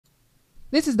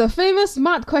This is the famous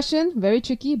SMART question, very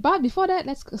tricky, but before that,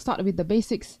 let's start with the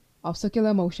basics of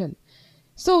circular motion.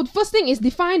 So first thing is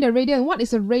define the radian. What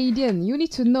is a radian? You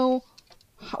need to know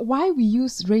why we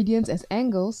use radians as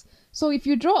angles. So if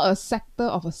you draw a sector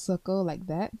of a circle like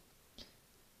that,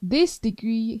 this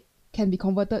degree can be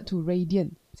converted to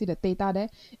radian. See the theta there?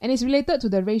 And it's related to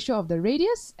the ratio of the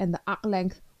radius and the arc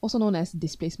length, also known as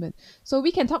displacement. So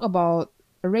we can talk about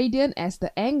a radian as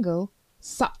the angle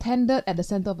subtended at the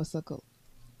center of a circle.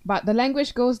 But the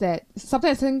language goes that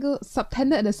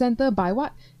subtended at the center by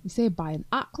what? We say by an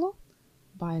arc, lor.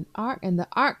 By an arc, and the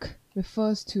arc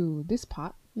refers to this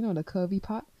part, you know, the curvy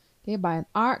part. Okay, by an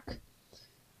arc,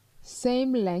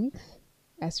 same length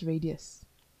as radius.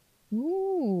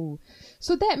 Ooh.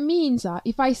 So that means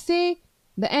if I say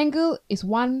the angle is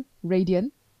 1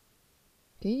 radian,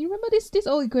 okay, you remember this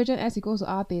old equation, S equals to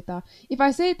r theta. If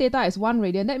I say theta is 1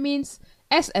 radian, that means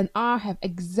S and R have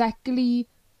exactly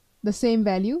the same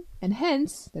value, and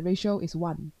hence the ratio is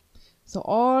 1. So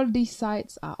all these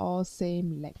sides are all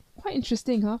same length. Quite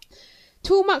interesting, huh?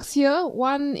 2 marks here.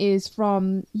 One is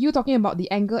from you talking about the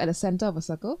angle at the center of a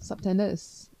circle. Subtended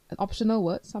is an optional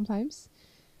word sometimes.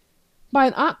 By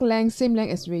an arc length, same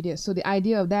length as radius. So the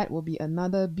idea of that will be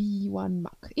another B1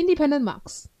 mark. Independent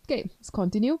marks. Okay, let's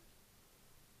continue.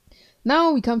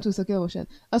 Now we come to circular motion.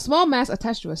 A small mass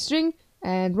attached to a string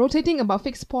and rotating about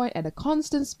fixed point at a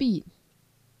constant speed.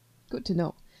 Good to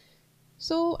know.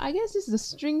 So I guess this is the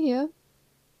string here.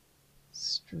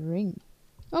 String.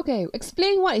 Okay,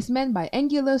 explain what is meant by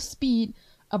angular speed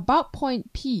about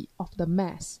point P of the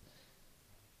mass.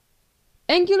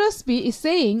 Angular speed is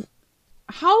saying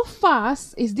how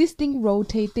fast is this thing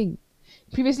rotating.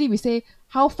 Previously we say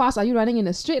how fast are you running in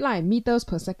a straight line, meters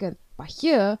per second. But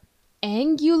here,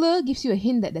 angular gives you a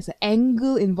hint that there's an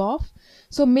angle involved.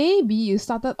 So maybe you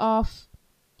started off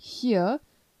here,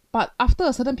 but after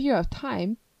a certain period of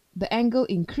time, the angle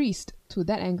increased to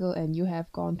that angle and you have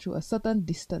gone through a certain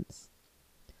distance.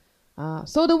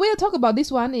 So the way to talk about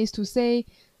this one is to say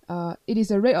it is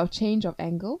a rate of change of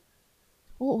angle,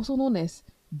 also known as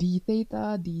d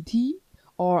theta dt,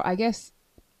 or I guess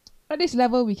at this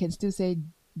level we can still say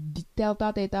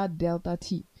delta theta delta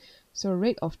t. So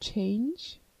rate of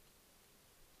change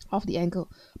of the angle.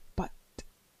 But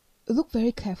look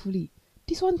very carefully.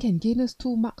 This one can gain us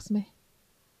 2 marks, meh?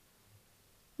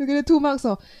 Look at the 2 marks.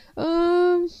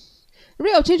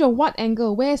 Rate of change of what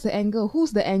angle? Where's the angle?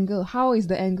 Who's the angle? How is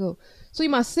the angle? So you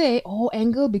must say, oh,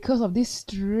 angle because of this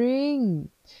string.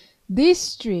 This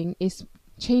string is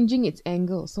changing its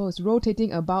angle, so it's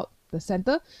rotating about the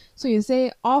center. So you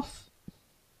say off,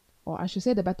 or I should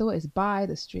say the better word is by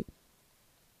the string.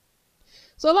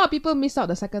 So a lot of people miss out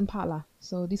the second part lah.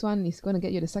 So this one is going to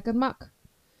get you the second mark.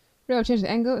 Rate of change of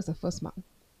angle is the first mark.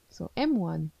 So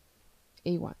M1,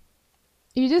 A1.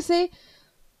 If you just say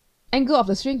angle of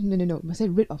the string, no, you must say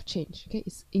rate of change. Okay,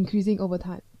 it's increasing over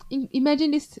time.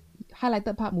 Imagine this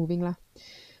highlighted part moving lah.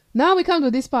 Now we come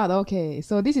to this part. Okay,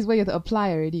 so this is where you have to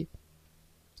apply already.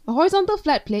 A horizontal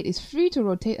flat plate is free to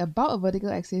rotate about a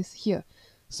vertical axis here.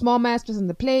 Small mass placed on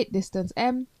the plate, distance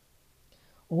m.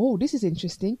 Oh, this is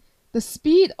interesting. The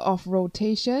speed of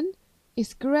rotation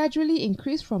is gradually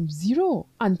increased from 0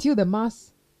 until the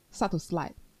mass starts to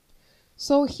slide.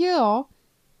 So here,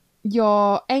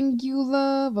 your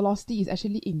angular velocity is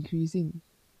actually increasing.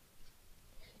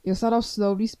 You'll start off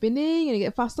slowly spinning and you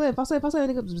get faster and faster and faster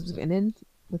and then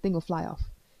the thing will fly off.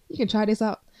 You can try this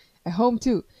out at home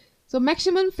too. So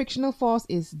maximum frictional force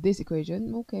is this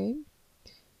equation. Okay.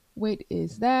 Weight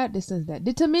is that, distance that.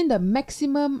 Determine the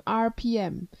maximum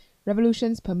RPM,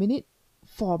 revolutions per minute,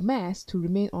 for mass to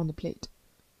remain on the plate.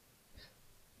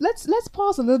 Let's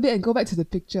pause a little bit and go back to the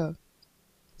picture.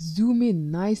 Zoom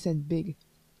in nice and big.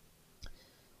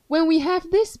 When we have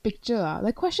this picture,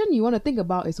 the question you want to think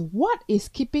about is what is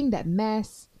keeping that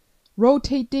mass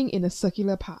rotating in a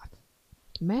circular path?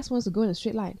 Mass wants to go in a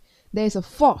straight line. There is a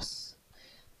force,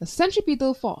 the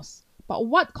centripetal force. But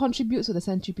what contributes to the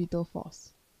centripetal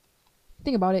force?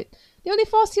 Think about it. The only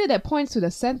force here that points to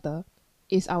the center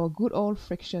is our good old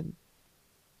friction.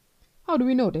 How do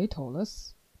we know? They told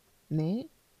us. Nah.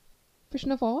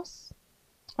 Frictional force?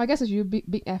 I guess it's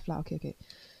big F lah. Okay.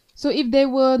 So if there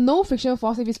were no frictional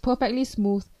force, if it's perfectly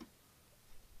smooth,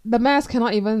 the mass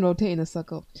cannot even rotate in a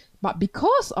circle. But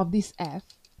because of this F,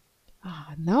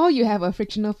 now you have a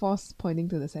frictional force pointing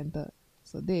to the center.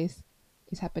 So this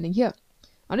is happening here.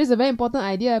 Now this is a very important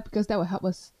idea because that will help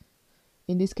us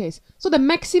in this case. So the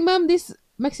maximum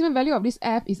value of this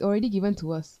F is already given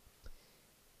to us.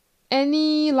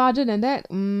 Any larger than that,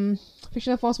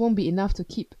 frictional force won't be enough to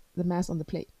keep the mass on the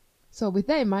plate. So with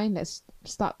that in mind, let's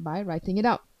start by writing it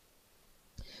out.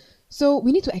 So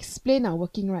we need to explain our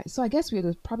working, right? So I guess we have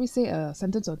to probably say a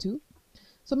sentence or two.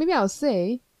 So maybe I'll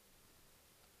say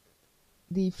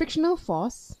the frictional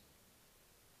force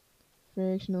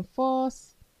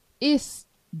is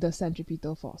the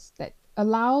centripetal force that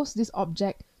allows this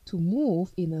object to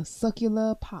move in a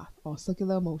circular path or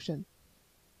circular motion.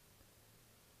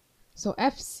 So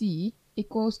Fc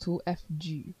equals to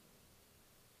Fg.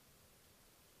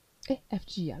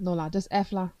 Fg, no lah, just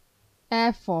F lah.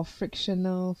 F for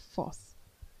frictional force.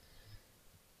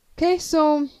 Okay,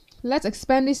 so let's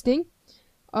expand this thing.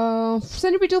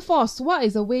 Centripetal force, what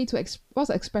is a way to what's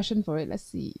the expression for it? Let's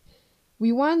see.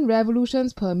 We want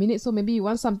revolutions per minute, so maybe you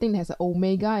want something that has an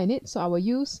omega in it. So I will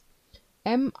use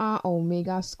mr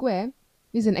omega square.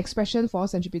 This is an expression for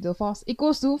centripetal force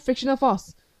equals to frictional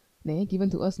force. Given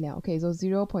to us now. Okay, so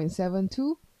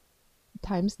 0.72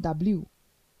 times W.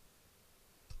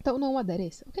 Don't know what that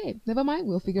is. Okay, never mind,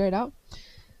 we'll figure it out.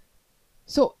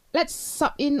 So let's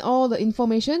sub in all the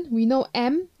information. We know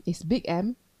M is big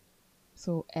M.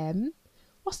 So M.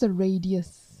 What's the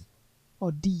radius?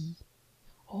 Or D?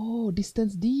 Oh,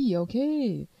 distance D.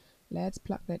 Okay. Let's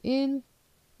plug that in,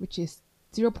 which is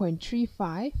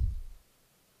 0.35.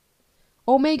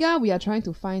 Omega, we are trying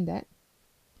to find that.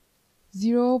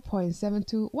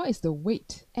 0.72. What is the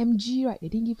weight? Mg, right? They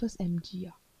didn't give us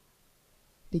Mg.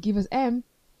 They give us M.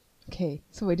 Okay,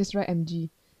 so we just write Mg.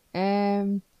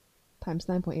 M times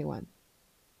 9.81.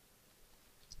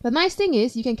 The nice thing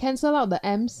is you can cancel out the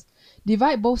M's,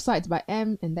 divide both sides by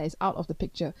M, and that is out of the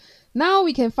picture. Now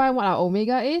we can find what our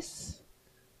omega is.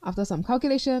 After some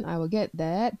calculation, I will get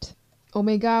that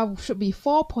omega should be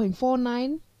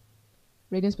 4.49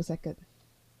 radians per second.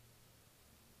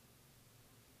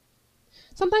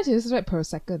 Sometimes it is right per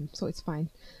second, so it's fine.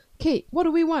 Okay, what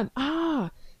do we want?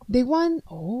 They want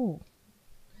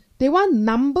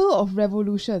number of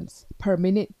revolutions per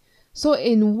minute. So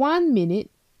in 1 minute,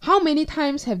 how many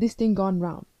times have this thing gone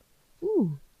round?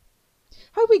 Ooh.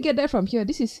 How do we get that from here?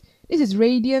 This is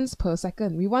radians per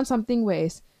second. We want something where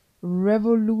it's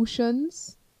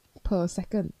revolutions per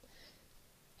second.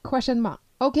 Question mark.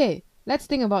 Okay, let's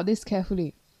think about this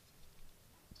carefully.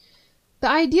 The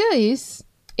idea is,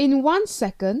 in 1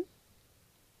 second,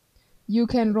 you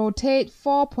can rotate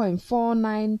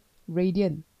 4.49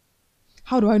 radian.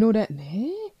 How do I know that?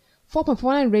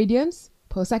 4.49 radians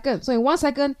per second. So in 1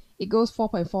 second, it goes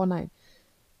 4.49.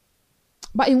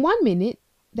 But in 1 minute,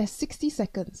 there's 60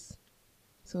 seconds.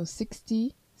 So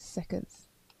 60 seconds.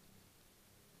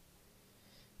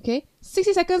 Okay,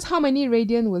 60 seconds, how many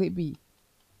radian will it be?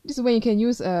 This is when you can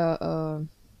use a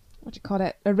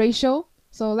ratio.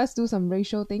 So let's do some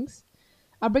ratio things.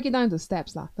 I'll break it down into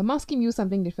steps lah. The mark scheme used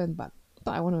something different, but I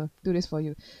thought I want to do this for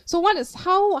you. So what is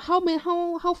how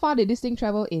far did this thing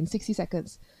travel in 60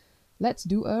 seconds? Let's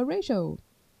do a ratio.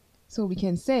 So we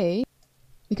can say,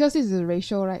 because this is a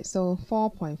ratio, right? So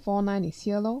 4.49 is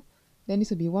here low. Then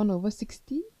this will be 1 over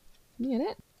 60. Something like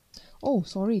that. Oh,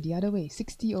 sorry, the other way.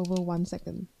 60 over 1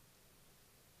 second.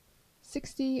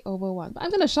 60 over 1. But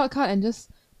I'm going to shortcut and just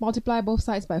multiply both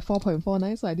sides by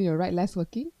 4.49, so I do the right less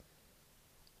working.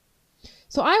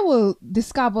 So I will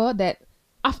discover that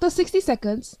after 60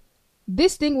 seconds,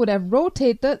 this thing would have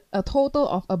rotated a total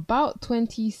of about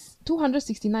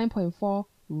 269.4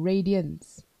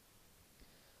 radians.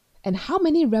 And how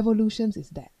many revolutions is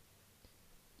that?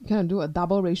 You kind of do a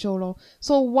double ratio lor.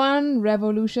 So 1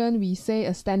 revolution, we say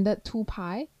a standard 2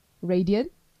 pi radian.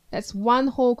 That's 1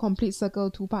 whole complete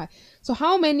circle 2 pi. So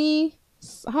how many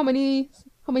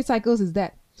cycles is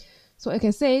that? So I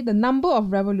can say the number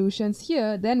of revolutions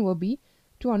here then will be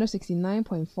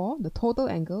 269.4, the total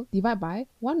angle, divided by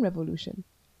 1 revolution.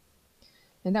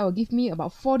 And that will give me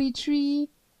about 43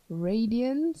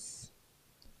 radians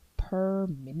per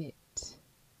minute.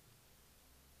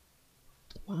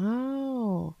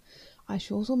 Wow. I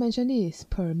should also mention this,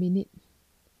 per minute.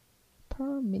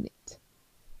 Per minute.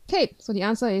 Okay, so the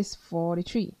answer is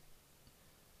 43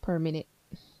 per minute.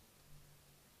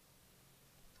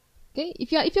 Okay,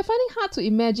 if you're finding hard to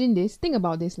imagine this, think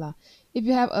about this lah. If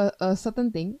you have a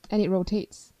certain thing and it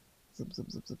rotates,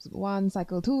 1,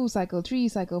 cycle 2, cycle 3,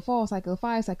 cycle 4, cycle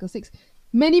 5, cycle 6,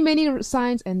 many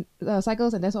signs and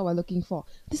cycles, and that's what we're looking for.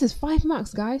 This is 5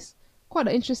 marks, guys. Quite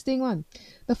an interesting one.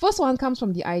 The first one comes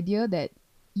from the idea that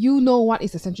you know what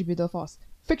is the centripetal force.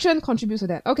 Friction contributes to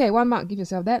that. Okay, 1 mark, give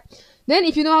yourself that. Then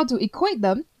if you know how to equate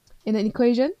them in an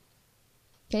equation,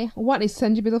 okay, what is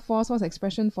centripetal force? What's the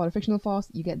expression for the frictional force?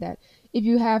 You get that. If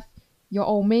you have your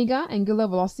omega, angular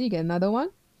velocity, you get another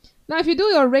one. Now, if you do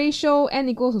your ratio, n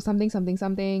equals to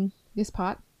something, this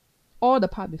part, or the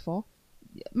part before,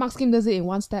 mark scheme does it in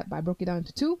 1 step, but I broke it down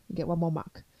into 2, you get 1 more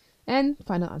mark. And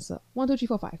final answer, 1, 2, 3,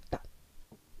 4, 5, done.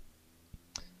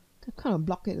 kind of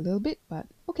block it a little bit, but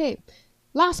okay.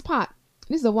 Last part.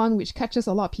 This is the one which catches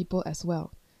a lot of people as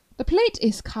well. The plate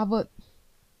is covered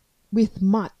with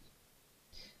mud.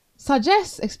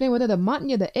 Suggest, explain whether the mud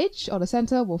near the edge or the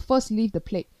center will first leave the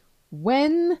plate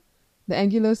when the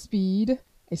angular speed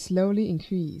is slowly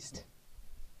increased.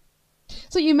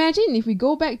 So you imagine if we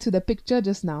go back to the picture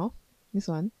just now, this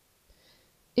one,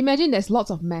 imagine there's lots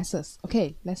of masses.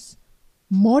 Okay, let's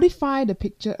modify the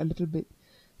picture a little bit.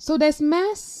 So there's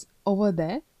mass over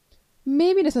there.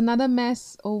 Maybe there's another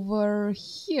mass over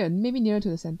here, maybe nearer to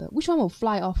the center. Which one will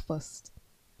fly off first?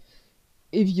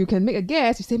 If you can make a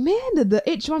guess, you say, man, the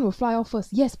edge one will fly off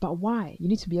first. Yes, but why? You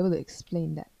need to be able to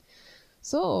explain that.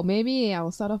 So maybe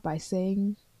I'll start off by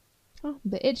saying,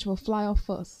 the edge will fly off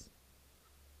first.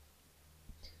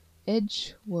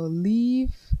 Edge will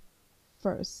leave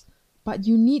first. But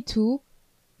you need to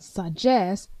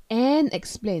suggest and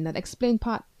explain. That explain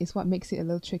part is what makes it a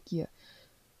little trickier.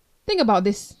 Think about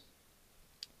this.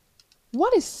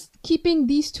 What is keeping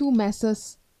these two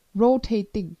masses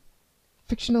rotating?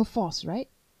 Frictional force, right?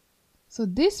 So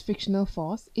this frictional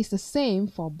force is the same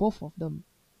for both of them.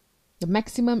 The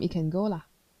maximum it can go lah.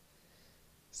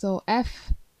 So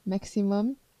F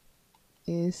maximum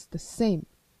is the same,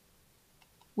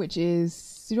 which is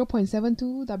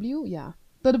 0.72 W. Yeah.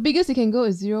 So the biggest it can go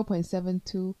is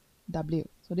 0.72 W.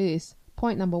 So this is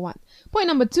point number one. Point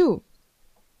number two.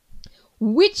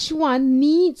 Which one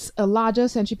needs a larger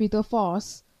centripetal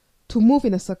force to move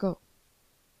in a circle?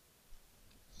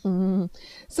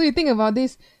 So you think about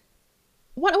this.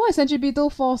 What is centripetal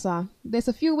force? There's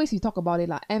a few ways you talk about it,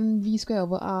 like mv squared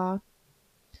over r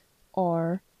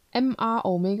or mr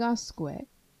omega squared.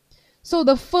 So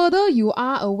the further you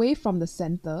are away from the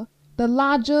center, the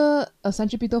larger a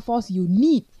centripetal force you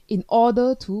need in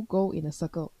order to go in a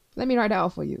circle. Let me write that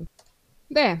out for you.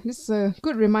 There, this is a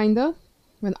good reminder.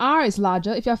 When r is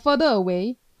larger, if you're further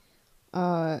away,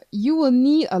 you will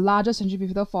need a larger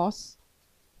centripetal force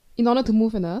in order to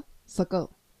move in a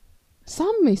circle.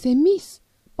 Some may say, Miss,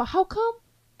 but how come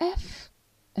F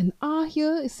and R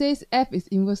here, it says F is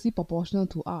inversely proportional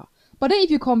to R. But then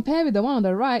if you compare with the one on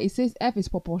the right, it says F is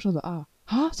proportional to R.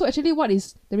 So actually what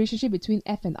is the relationship between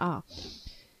F and R?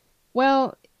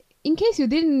 Well, in case you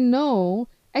didn't know,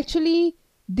 actually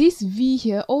this V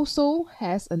here also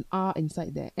has an R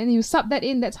inside there. And you sub that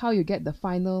in, that's how you get the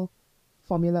final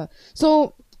formula.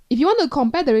 So if you want to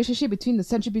compare the relationship between the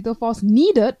centripetal force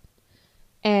needed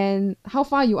and how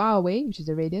far you are away, which is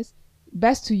the radius,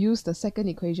 best to use the second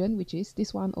equation, which is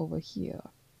this one over here.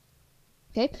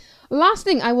 Okay. Last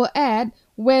thing I will add,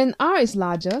 when R is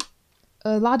larger,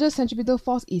 a larger centripetal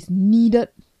force is needed.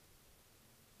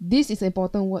 This is an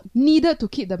important word. Needed to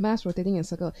keep the mass rotating in a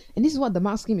circle. And this is what the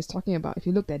mark scheme is talking about if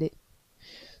you looked at it.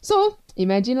 So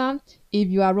imagine if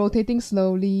you are rotating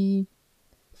slowly,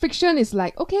 friction is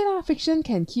like, okay friction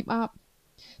can keep up.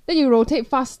 Then you rotate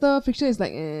faster, friction is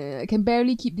like, I can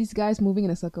barely keep these guys moving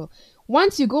in a circle.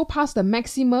 Once you go past the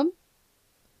maximum,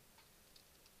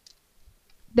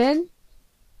 then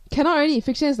cannot already.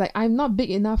 Friction is like, I'm not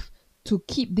big enough to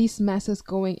keep these masses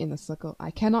going in a circle. I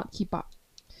cannot keep up.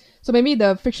 So maybe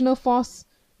the frictional force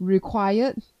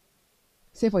required,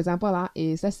 say for example,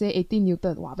 is let's say 18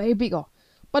 Newton. Wow, very big.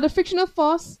 But the frictional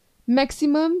force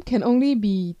maximum can only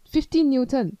be 15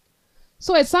 Newton.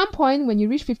 So at some point, when you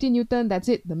reach 15 Newton, that's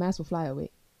it. The mass will fly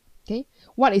away. Okay?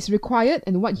 What is required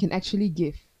and what you can actually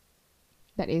give.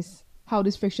 That is how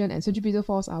this friction and centripetal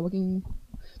force are working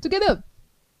together.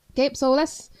 Okay, so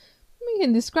we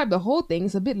can describe the whole thing.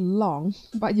 It's a bit long,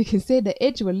 but you can say the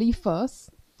edge will leave first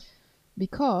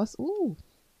because,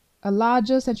 a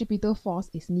larger centripetal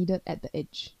force is needed at the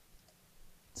edge.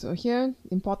 So here,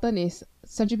 important is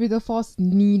centripetal force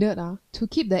needed to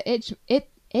keep the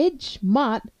edge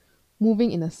mud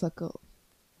moving in a circle.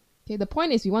 Okay, the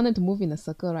point is we want it to move in a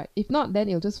circle, right? If not, then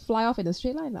it'll just fly off in a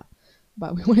straight line.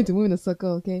 But we want it to move in a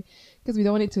circle, okay? Because we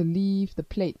don't want it to leave the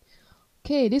plate.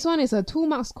 Okay, this one is a 2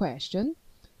 marks question.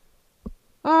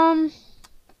 The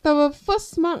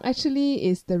first mark actually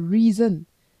is the reason.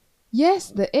 Yes,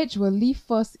 the edge will leave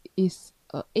first is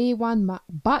a A1 mark,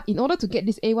 but in order to get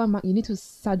this A1 mark, you need to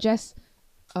suggest,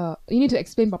 you need to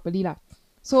explain properly lah.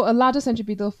 So a larger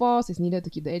centripetal force is needed to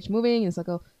keep the edge moving in a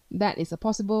circle. That is a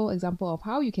possible example of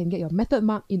how you can get your method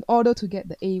mark in order to get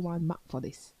the A1 mark for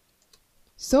this.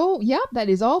 So yeah, that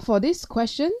is all for this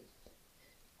question.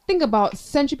 Think about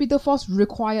centripetal force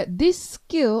required. This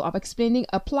skill of explaining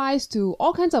applies to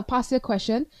all kinds of past year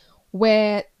questions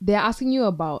where they're asking you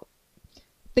about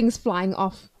things flying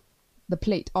off the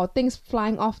plate or things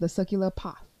flying off the circular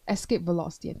path, escape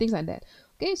velocity and things like that.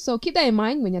 Okay, so keep that in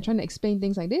mind when you're trying to explain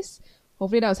things like this.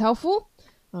 Hopefully that was helpful.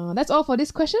 That's all for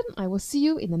this question. I will see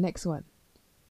you in the next one.